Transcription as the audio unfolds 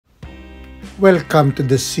Welcome to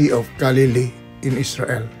the Sea of Galilee in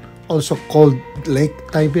Israel, also called Lake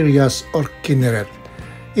Tiberias or Kinneret.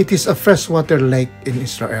 It is a freshwater lake in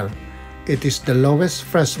Israel. It is the lowest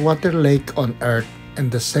freshwater lake on earth and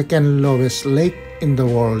the second lowest lake in the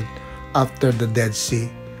world after the Dead Sea,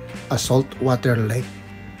 a saltwater lake.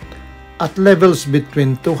 At levels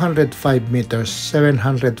between 205 meters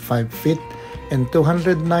 705 feet and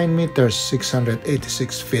 209 meters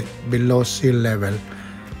 686 feet below sea level,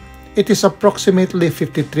 it is approximately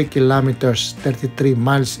 53 kilometers 33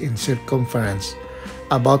 miles in circumference,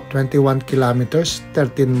 about 21 kilometers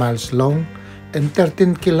 13 miles long, and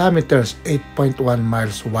 13 kilometers 8.1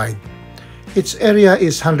 miles wide. Its area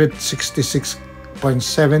is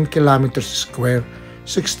 166.7 kilometers square,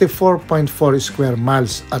 64.4 square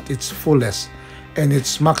miles at its fullest, and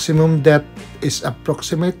its maximum depth is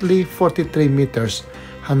approximately 43 meters,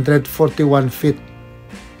 141 feet.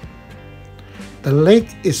 The lake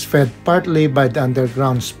is fed partly by the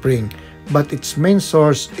underground spring, but its main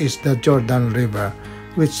source is the Jordan River,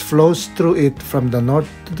 which flows through it from the north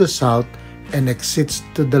to the south and exits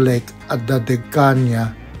to the lake at the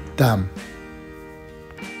Degania Dam.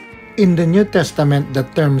 In the New Testament, the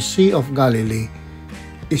term Sea of Galilee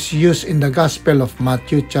is used in the Gospel of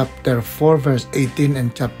Matthew chapter 4 verse 18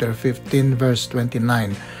 and chapter 15 verse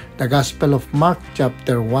 29, the Gospel of Mark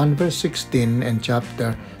chapter 1 verse 16 and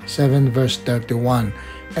chapter 7 verse 31,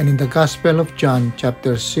 and in the Gospel of John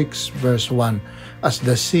chapter 6 verse 1 as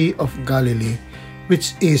the Sea of Galilee,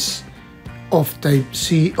 which is of the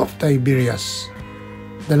Sea of Tiberias.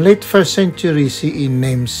 The late 1st century CE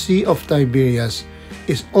name Sea of Tiberias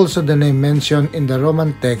is also the name mentioned in the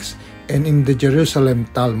Roman text and in the Jerusalem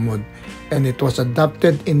Talmud, and it was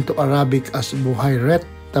adapted into Arabic as Bحيرة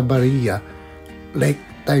طبريا, Lake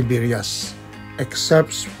Tiberias.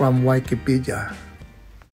 Excerpts from Wikipedia.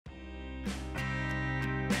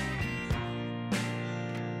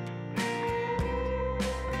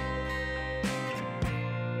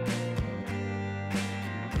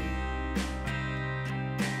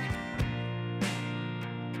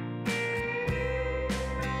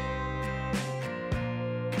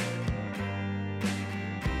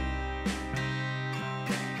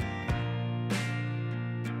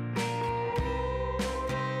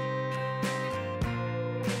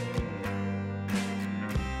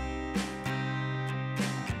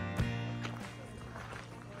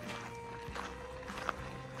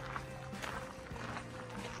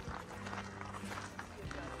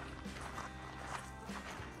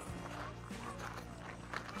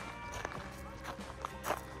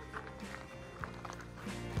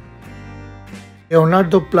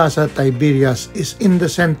 Leonardo Plaza Tiberias is in the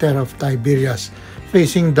center of Tiberias,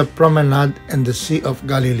 facing the promenade and the Sea of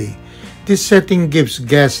Galilee. This setting gives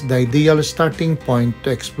guests the ideal starting point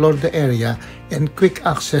to explore the area and quick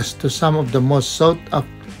access to some of the most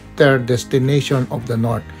sought-after destinations of the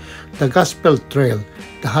north: the Gospel Trail,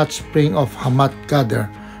 the hot spring of Hamat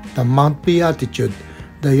Gader, the Mount Beatitude,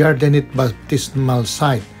 the Yardenite Baptismal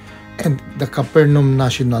Site, and the Capernaum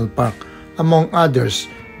National Park, among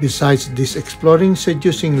others. Besides this exploring,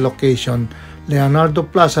 seducing location, Leonardo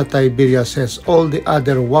Plaza Tiberias has all the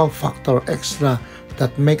other wow factor extra that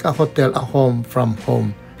make a hotel a home from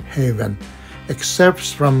home haven. Excerpts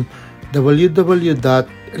from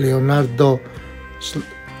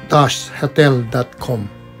www.leonardo-hotel.com.